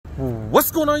What's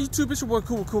going on YouTube? It's your boy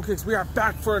Cool with Cool Kicks. We are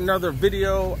back for another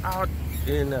video out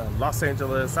in Los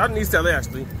Angeles, out in East LA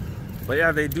actually. But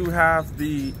yeah, they do have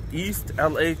the East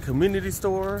LA community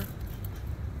store,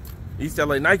 East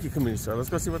LA Nike community store. Let's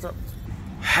go see what's up.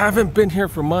 Haven't been here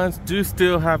for months. Do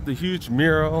still have the huge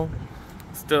mural,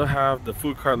 still have the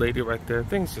food cart lady right there.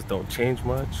 Things just don't change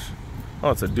much.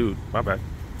 Oh, it's a dude, my bad.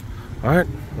 All right,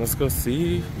 let's go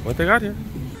see what they got here.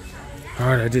 All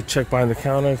right, I did check behind the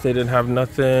counters. They didn't have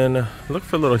nothing. Look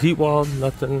for a little heat wall,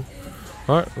 nothing.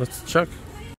 All right, let's check.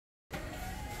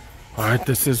 All right,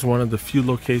 this is one of the few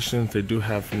locations they do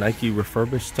have Nike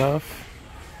refurbished stuff.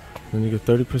 And you get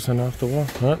 30% off the wall.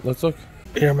 All right, let's look.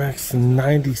 Air Max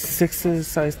 96s,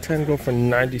 size 10, go for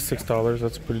 $96.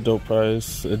 That's a pretty dope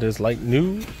price. It is like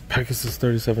new. Pegasus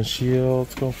 37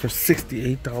 Shields, going for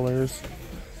 $68.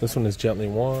 This one is gently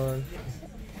worn.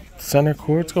 Center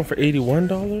Court's going for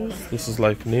 $81. This is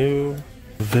like new.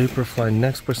 Vaporfly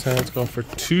Next Percent's going for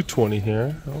 $220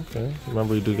 here. Okay.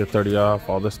 Remember, you do get 30 off,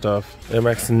 all this stuff. Air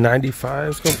Max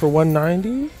 95's going for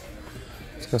 $190.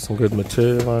 It's got some good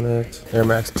material on it. Air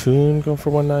Max Tune going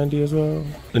for $190 as well.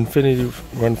 Infinity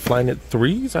Run Flyknit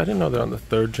 3s. I didn't know they're on the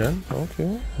 3rd gen.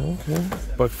 Okay, okay.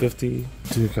 $150.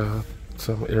 Do got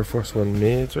some Air Force One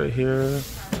mids right here.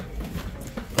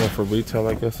 For retail,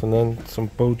 I guess, and then some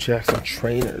Bo Jackson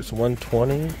trainers,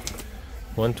 $120.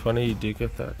 $120, you do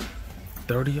get that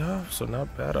 30 off, so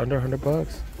not bad. Under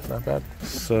 $100, not bad.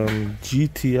 Some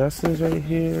GTSs right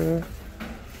here.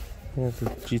 Here's the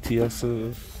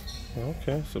GTSs.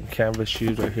 Okay, some canvas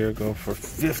shoes right here, go for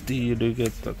 $50. You do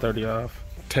get the 30 off.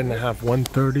 10.5,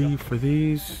 $130 for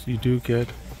these. You do get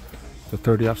the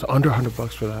 30 off, so under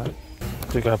 $100 for that.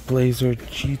 They got Blazer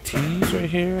GTs right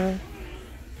here.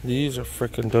 These are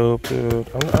freaking dope, dude.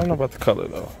 I don't know about the color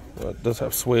though. But it does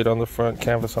have suede on the front,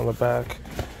 canvas on the back.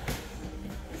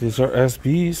 These are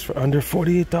SBs for under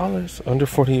 $48. Under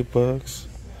 $48.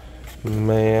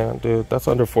 Man, dude, that's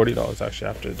under $40 actually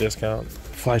after the discount.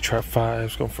 Flytrap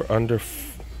 5s going for under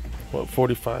what,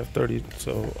 45, 30,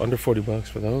 so under $40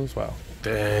 for those. Wow.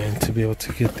 Dang, to be able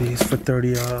to get these for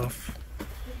 30 off.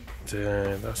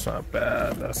 Dang, that's not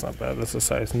bad. That's not bad. This is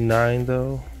size 9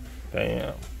 though.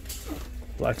 Damn.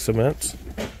 Black cements.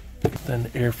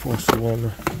 Then Air Force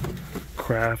One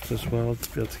crafts as well, to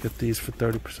be able to get these for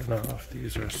 30% off.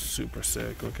 These are super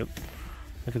sick. Look at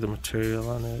the material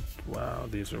on it. Wow,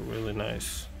 these are really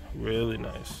nice. Really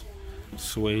nice.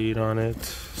 Suede on it.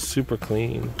 Super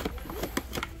clean.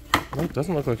 Oh, it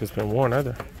doesn't look like it's been worn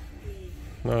either.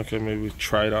 No, okay, maybe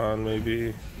tried on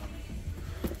maybe.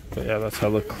 But yeah, that's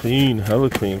hella clean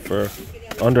for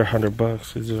under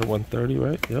 $100. These are $130,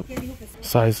 right? Yep.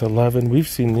 Size 11. We've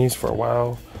seen these for a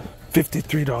while.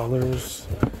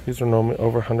 $53. These are normally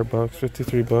over $100.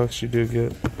 $53. You do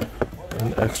get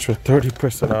an extra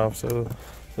 30% off. So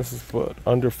this is what,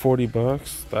 under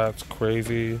 $40. That's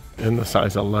crazy. In the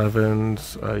size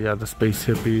 11s, yeah, the Space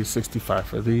Hippie, $65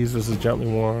 for these. This is gently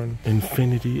worn.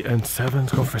 Infinity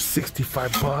N7s go for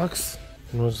 $65.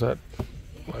 And was that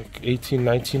like $18,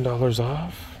 $19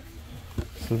 off?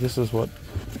 So this is what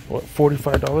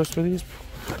 $45 for these?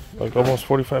 Like almost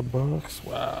 $45.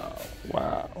 Wow,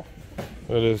 wow.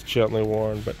 It is gently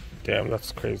worn, but damn,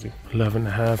 that's crazy.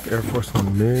 11.5 Air Force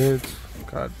One mids.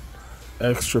 Got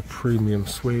extra premium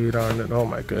suede on it. Oh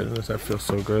my goodness, that feels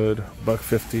so good.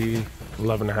 $150,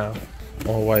 11.5.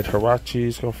 All white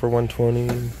Huaraches go for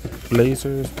 $120.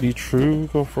 Blazers Be True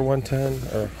go for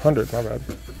 $110 or $100, my bad.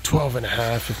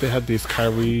 12.5. If they had these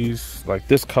Kyries, like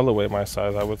this colorway my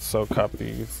size, I would so cop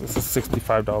these. This is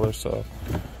 $65, so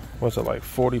what's it, like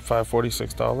 $45,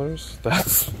 $46?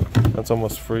 That's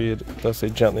almost free. It does say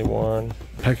gently worn.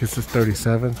 Pegasus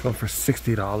 37s go for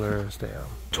 $60. Damn.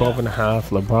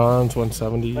 12.5 LeBrons,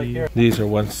 $170. These are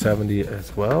 $170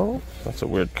 as well. That's a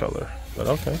weird color, but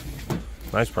okay.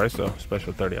 Nice price though, especially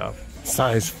with 30 off.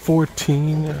 Size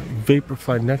 14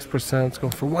 Vaporfly Next Percent's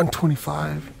going for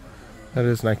 $125. That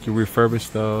is Nike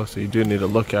refurbished though, so you do need to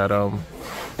look at them.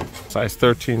 Size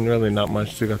 13, really not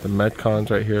much. So you got the Metcons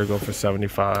right here, go for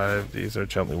 $75. These are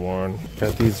gently worn.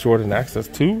 Got these Jordan Access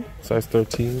 2, size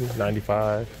 13,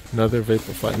 $95. Another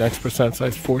Vaporfly Next Percent,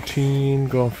 size 14,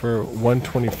 going for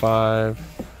 $125.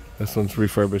 This one's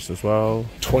refurbished as well.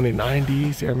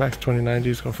 2090s, Air Max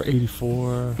 2090s going for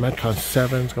 $84. Metcon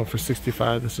 7s going for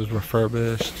 $65. This is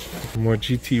refurbished. More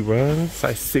GT runs,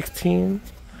 size 16.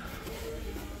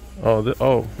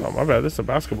 Oh, my bad. This is a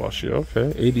basketball shoe.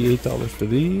 Okay, $88 for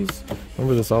these.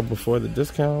 Remember this all before the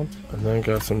discount. And then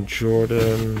got some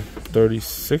Jordan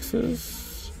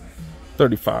 36s.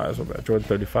 35s. What about Jordan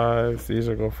 35s? These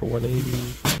are going for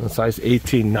 $180. And size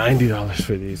 18, $90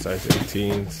 for these size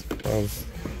 18s.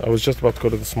 I was just about to go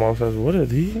to the small size. What are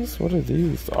these? What are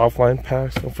these? The offline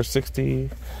packs going for $60.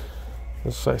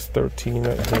 This size 13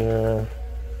 right here.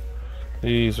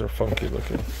 These are funky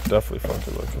looking. Definitely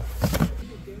funky looking.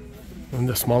 And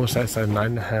the smaller size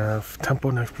 9.5. Tempo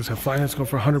next percent finance go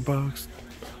for $100.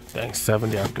 Dang,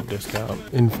 70 after discount.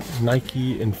 In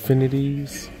Nike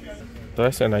Infinities. Did I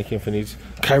say Nike Infinities?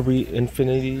 Kyrie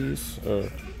Infinities or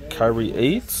Kyrie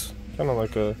 8s. Kind of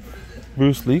like a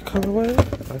Bruce Lee colorway.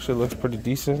 Actually looks pretty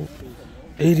decent.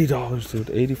 $80, dude.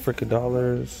 80 freaking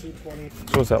dollars.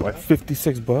 So what's that, like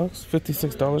 56 bucks?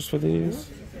 $56 for these?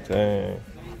 Dang.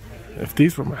 If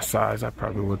these were my size, I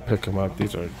probably would pick them up.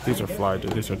 These are fly,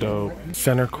 dude. These are dope.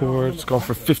 Center cords going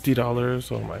for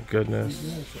 $50. Oh my goodness.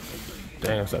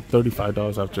 Damn, it's at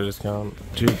 $35 after discount.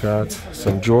 You got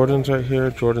some Jordans right here.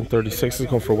 Jordan 36 is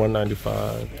going for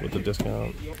 $195 with the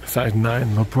discount. Size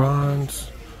 9 LeBrons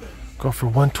go for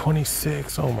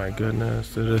 $126. Oh my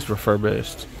goodness. It is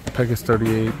refurbished. Pegasus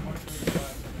 38.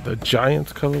 The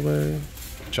Giants colorway.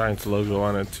 Giants logo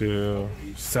on it too.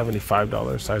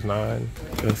 $75, size 9.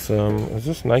 Got some, is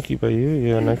this Nike by you?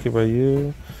 Yeah, Nike by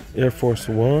you. Air Force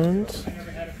Ones.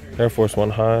 Air Force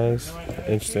One highs.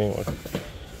 Interesting.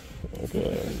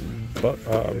 But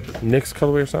Knicks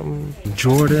colorway or something.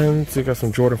 Jordans. You got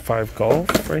some Jordan 5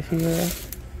 Golf right here.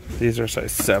 These are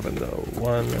size 7 though.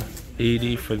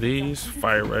 $180 for these.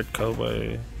 Fire red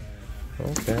colorway.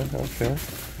 Okay.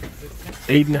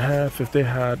 8.5 if they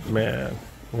had, man.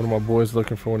 One of my boys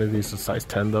looking for one of these, a size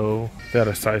 10 though. They had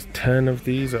a size 10 of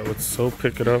these. I would so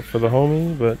pick it up for the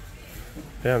homie, but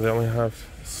yeah, they only have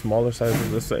smaller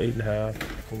sizes. This is 8.5.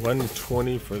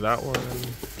 $120 for that one.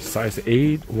 Size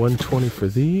 8, $120 for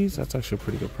these. That's actually a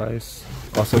pretty good price.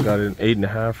 Also got an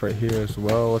 8.5 right here as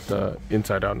well with the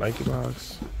inside out Nike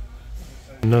box.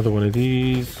 Another one of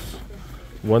these.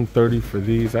 $130 for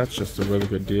these. That's just a really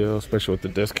good deal, especially with the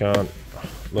discount.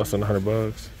 Less than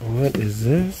 $100. What is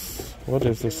this? What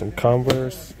is this? Some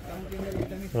Converse.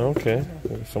 Okay,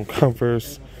 some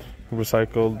Converse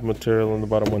recycled material in the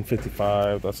bottom.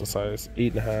 $155. That's a size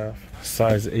 8.5.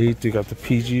 Size 8. You got the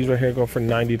PGs right here going for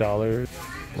 $90.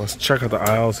 Let's check out the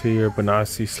aisles here.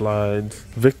 Benassi slides.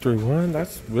 Victory one.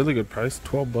 That's really good price.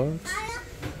 $12.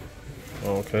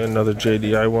 Okay, another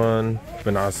JDI one.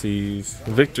 Benassi's.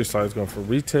 Victory slides going for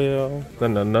retail.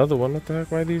 Then another one. What the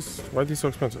heck? Why are these so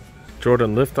expensive?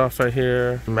 Jordan liftoffs right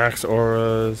here. Max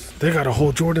Auras. They got a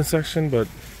whole Jordan section, but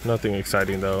nothing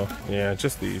exciting though. Yeah,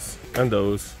 just these and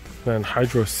those. Then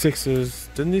Hydro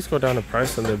 6s. Didn't these go down in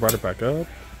price and they brought it back up?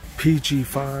 PG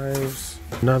 5s.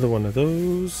 Another one of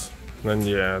those. Then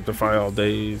yeah, Defy All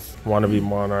Days. Wannabe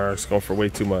Monarchs going for way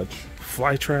too much.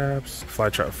 Fly Traps. Fly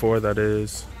Trap 4 that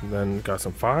is. And then got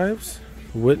some 5s.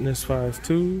 Witness 5s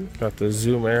too. Got the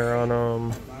Zoom Air on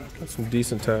them. Got some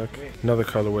decent tech. Another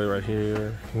colorway right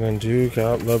here. And then you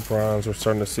got LeBrons. We're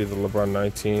starting to see the LeBron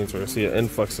 19s. We're going to see an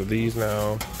influx of these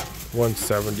now.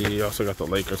 $170. Also got the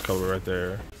Lakers colorway right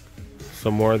there.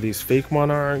 Some more of these fake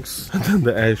Monarchs. And then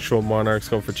the actual Monarchs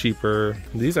go for cheaper.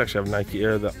 These actually have Nike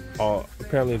Air.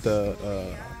 Apparently the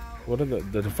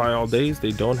Defy All Days,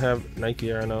 they don't have Nike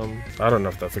Air in them. I don't know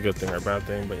if that's a good thing or a bad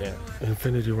thing, but yeah.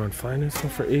 Infinity Run Finest go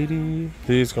for $80.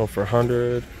 These go for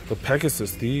 $100. The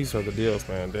Pegasus, these are the deals,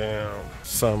 man. Damn.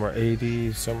 Some are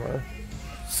 $80, some are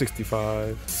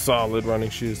 $65. Solid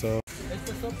running shoes though.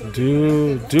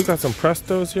 Dude got some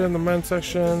Prestos here in the men's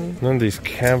section. And then these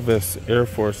canvas Air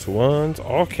Force Ones,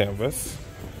 all canvas.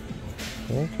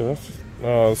 Okay,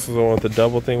 this is the one with the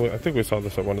double thing. I think we saw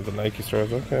this at one of the Nike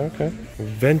stores. Okay.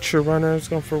 Venture Runners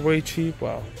going for way cheap.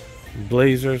 Wow.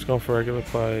 Blazers going for regular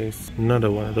price.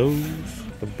 Another one of those.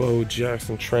 The Bo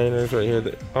Jackson trainers right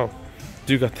here.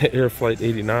 Dude got the Air Flight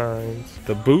 89s.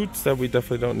 The boots that we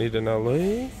definitely don't need in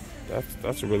LA.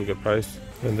 That's a really good price.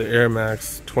 And the Air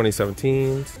Max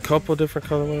 2017s. Couple different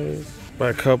colorways. By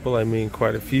a couple, I mean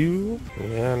quite a few.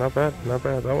 Yeah, not bad.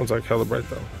 That one's like hella bright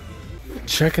though.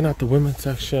 Checking out the women's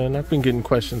section. I've been getting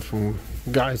questions from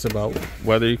guys about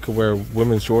whether you could wear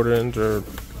women's Jordans or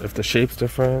if the shape's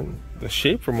different. The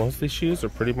shape for most of these shoes are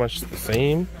pretty much the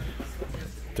same.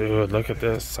 Dude, look at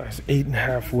this. Size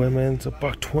 8.5 women's,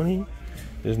 $120.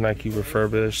 This is Nike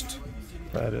refurbished.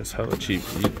 That is hella cheap.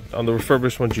 On the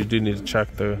refurbished ones, you do need to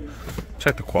check the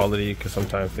quality because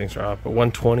sometimes things are off. But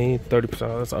 $120,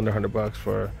 30%, that's under $100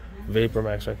 for Vapor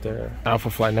Max right there. Alpha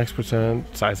Fly Next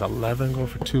Percent, size 11 go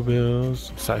for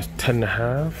 $2. Size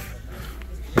 10.5.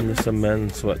 And this is a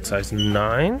men's size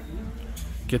 9.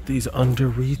 Get these under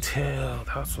retail.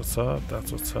 That's what's up.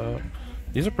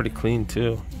 These are pretty clean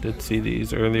too. Did see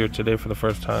these earlier today for the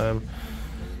first time.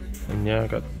 And yeah,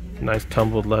 got nice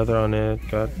tumbled leather on it.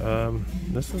 Got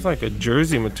this is like a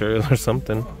jersey material or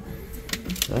something.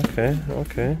 Okay,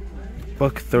 okay.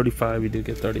 $135, you do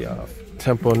get 30 off.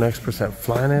 Tempo next percent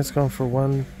flying, it's going for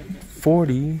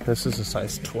 $140. This is a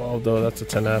size 12 though. That's a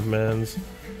 10.5 men's.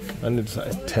 I need a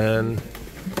size 10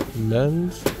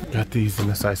 men's. Got these in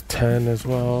a size 10 as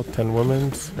well. 10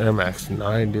 women's. Air Max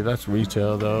 90. That's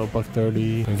retail though.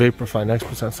 $130. Vaporfly next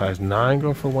percent size 9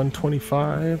 go for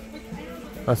 $125.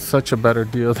 That's such a better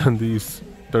deal than these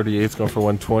 38s going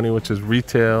for $120, which is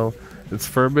retail.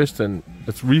 It's refurbished and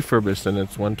it's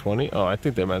 $120. Oh, I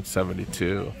think they meant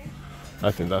 72.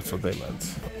 I think that's what they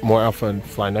meant. More Alpha and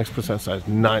Fly next percent size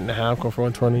 9.5 go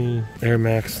for $120. Air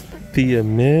Max Thea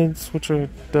mids, which are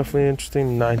definitely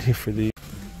interesting. 90 for the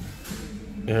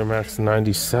Air Max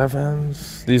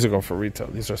 97s. These are going for retail.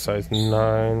 These are size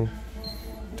 9.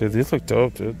 Dude, these look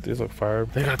dope, dude. These look fire.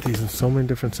 They got these in so many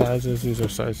different sizes. These are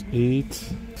size 8,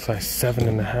 size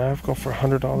 7.5 go for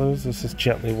 $100. This is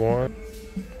gently worn.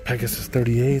 Pegasus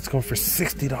 38, it's going for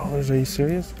 $60. Are you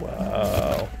serious?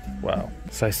 Wow. Wow.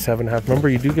 Size 7.5. Remember,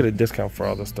 you do get a discount for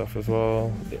all this stuff as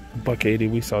well. $180.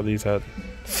 We saw these at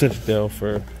Citadel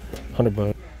for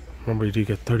 $100. Remember, you do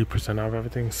get 30% off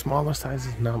everything. Smaller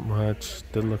sizes, not much.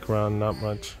 Did look around, not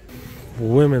much.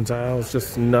 Women's aisles,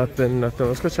 just nothing.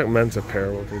 Let's go check men's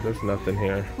apparel, dude. There's nothing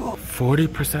here.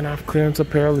 40% off clearance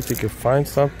apparel. If you can find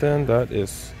something,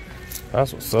 that's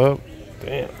what's up.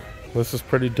 Damn. This is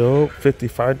pretty dope.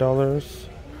 $55.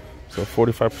 So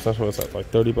 45%, what's that, like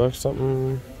 30 bucks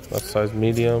something? That's size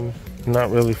medium.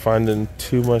 Not really finding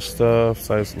too much stuff.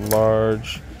 Size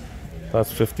large. That's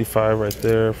 55 right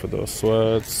there for those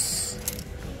sweats.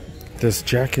 This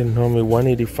jacket normally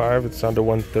 $185. It's down to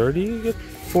 $130. You get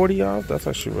 40 off. That's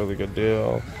actually a really good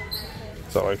deal.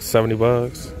 It's at like 70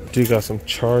 bucks. Do got some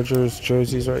Chargers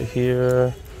jerseys right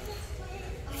here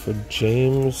for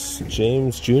James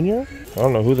Jr. I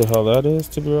don't know who the hell that is,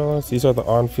 to be honest. These are the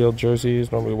on-field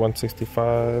jerseys, normally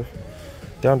 $165,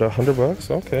 down to 100 bucks.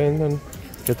 Okay, and then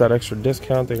get that extra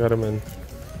discount. They got them in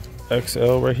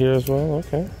XL right here as well.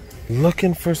 Okay.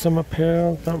 Looking for some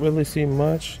apparel, not really seeing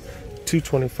much.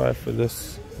 $225 for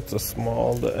this. It's a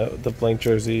small, the blank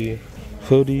jersey.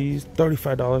 Hoodies,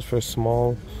 $35 for a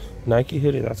small Nike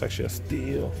hoodie. That's actually a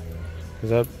steal.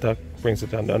 Cause that brings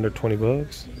it down to under 20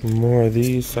 bucks. More of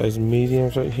these size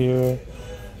mediums right here.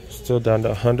 Still down to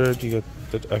 100. You get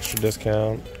the extra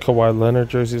discount. Kawhi Leonard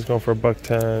jerseys going for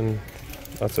 $110.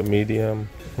 That's a medium.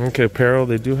 Okay, apparel,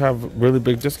 they do have really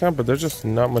big discount, but there's just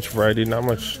not much variety, not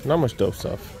much dope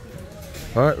stuff.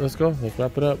 All right, let's go. Let's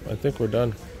wrap it up. I think we're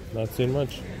done. Not seeing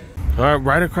much. All right,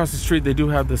 right across the street, they do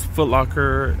have this Foot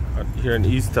Locker here in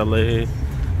East LA.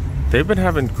 They've been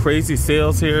having crazy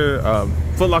sales here.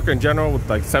 Foot Locker in general with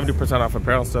like 70% off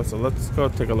apparel stuff. So let's go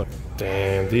take a look.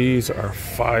 Damn, these are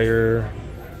fire.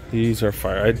 These are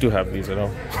fire. I do have these, I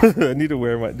know. I need to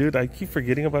wear my, dude, I keep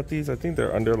forgetting about these. I think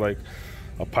they're under like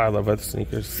a pile of other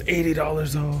sneakers. It's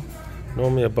 $80 though.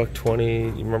 Normally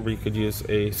 $120. You remember you could use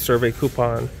a survey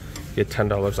coupon. Get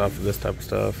 $10 off of this type of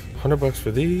stuff. 100 bucks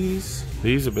for these.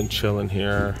 These have been chilling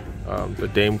here. The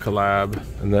Dame collab.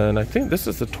 And then I think this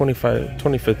is the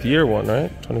 25th year one, right?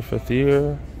 25th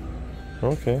year.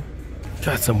 Okay.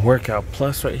 Got some Workout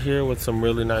Plus right here with some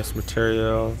really nice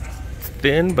material. It's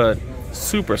thin, but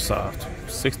super soft.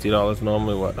 $60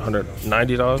 normally, what,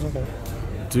 $190? Okay.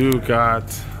 Dude got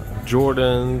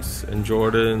Jordans and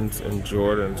Jordans and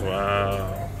Jordans.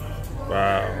 Wow.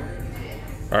 Wow.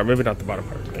 All right, maybe not the bottom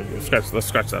part. Maybe let's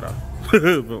scratch that off.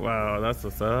 But wow, that's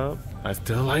what's up. I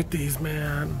still like these,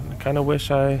 man. I kind of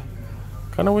wish I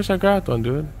grabbed one,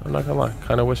 dude. I'm not gonna lie.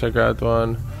 Kind of wish I grabbed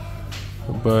one,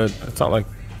 but it's not like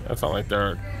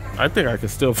they're. I think I could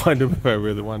still find them if I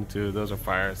really wanted to. Those are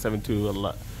fire.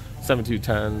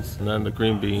 7210s, and then the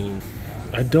green bean.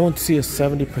 I don't see a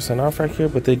 70% off right here,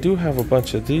 but they do have a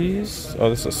bunch of these. Oh,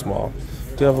 this is small.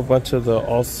 They have a bunch of the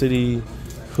All City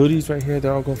hoodies right here.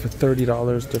 They're all going for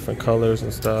 $30, different colors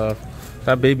and stuff.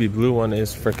 That baby blue one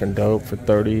is freaking dope for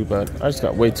 $30, but I just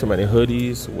got way too many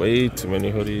hoodies. Way too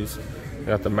many hoodies.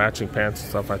 Got the matching pants and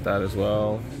stuff like that as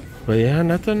well. But yeah,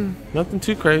 nothing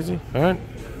too crazy. All right,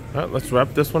 let's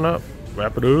wrap this one up.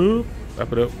 Wrap it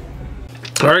up.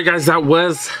 All right, guys, that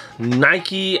was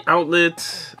Nike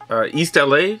Outlet East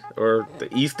LA, or the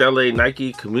East LA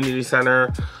Nike Community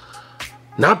Center.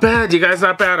 Not bad, you guys,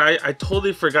 not bad. I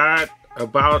totally forgot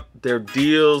about their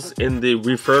deals in the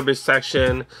refurbished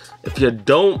section. If you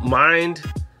don't mind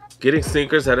getting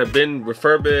sneakers that have been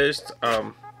refurbished,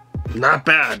 Not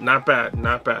bad, not bad,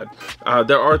 not bad.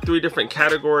 There are 3 different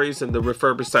categories in the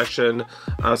refurbished section.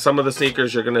 Some of the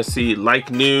sneakers you're gonna see like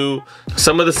new,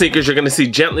 some of the sneakers you're gonna see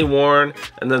gently worn,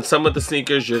 and then some of the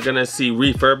sneakers you're gonna see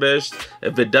refurbished.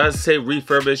 If it does say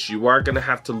refurbished, you are gonna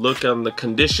have to look on the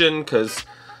condition, because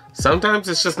sometimes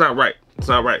it's just not right. It's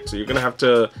not right, so you're gonna have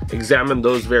to examine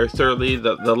those very thoroughly.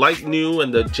 The light new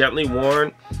and the gently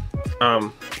worn,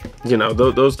 you know,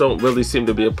 those don't really seem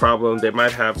to be a problem. They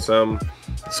might have some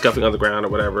scuffing on the ground or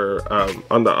whatever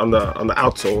on the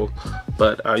outsole,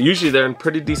 but usually they're in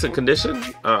pretty decent condition.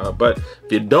 But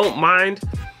if you don't mind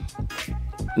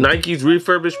Nike's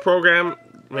refurbished program,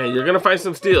 man, you're gonna find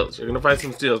some steals. You're gonna find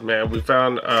some steals, man. We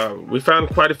found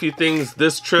quite a few things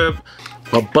this trip.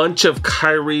 A bunch of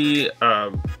Kyrie,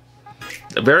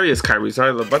 various Kyries, sorry,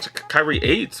 a bunch of Kyrie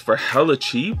 8s for hella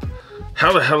cheap.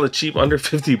 Hella cheap, under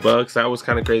 50 bucks. That was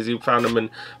kind of crazy. We found them in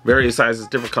various sizes,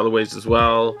 different colorways as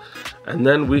well. And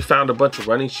then we found a bunch of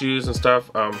running shoes and stuff.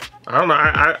 I don't know,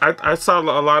 I saw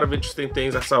a lot of interesting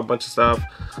things. I saw a bunch of stuff.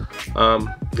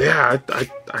 Yeah,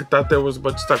 I thought there was a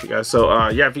bunch of stuff, you guys. So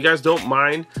yeah, if you guys don't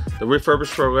mind the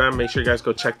refurbished program, make sure you guys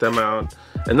go check them out.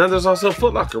 And then there's also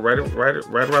Foot Locker right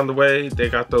around the way. They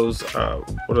got those,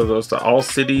 what are those, the All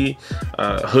City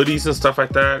hoodies and stuff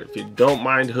like that. If you don't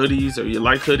mind hoodies, or you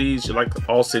like hoodies, you like the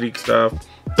All City stuff,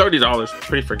 $30,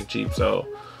 pretty freaking cheap. So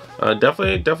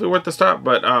definitely worth the stop.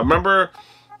 But remember,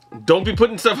 don't be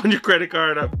putting stuff on your credit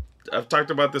card. I've talked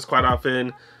about this quite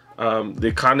often. The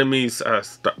economy's,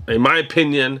 in my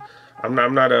opinion, I'm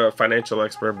not a financial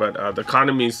expert, but the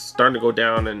economy's starting to go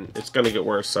down, and it's gonna get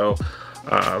worse. So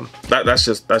that's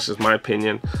just my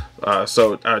opinion.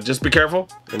 So just be careful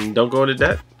and don't go into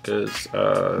debt, because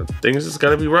things is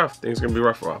gonna be rough. Things are gonna be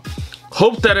rough for a while.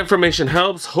 Hope that information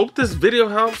helps. Hope this video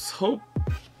helps. Hope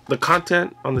the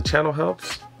content on the channel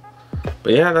helps.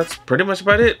 But yeah, that's pretty much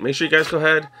about it. Make sure you guys go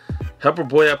ahead, help our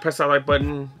boy out, press that like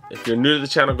button. If you're new to the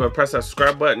channel, go ahead, press that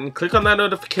subscribe button. Click on that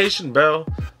notification bell.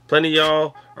 Plenty of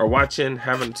y'all are watching,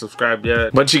 haven't subscribed yet.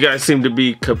 A bunch of you guys seem to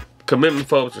be commitment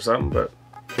folks or something, but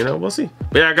you know, we'll see.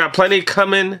 But yeah, I got plenty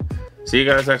coming. See you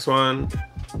guys next one.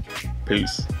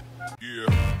 Peace.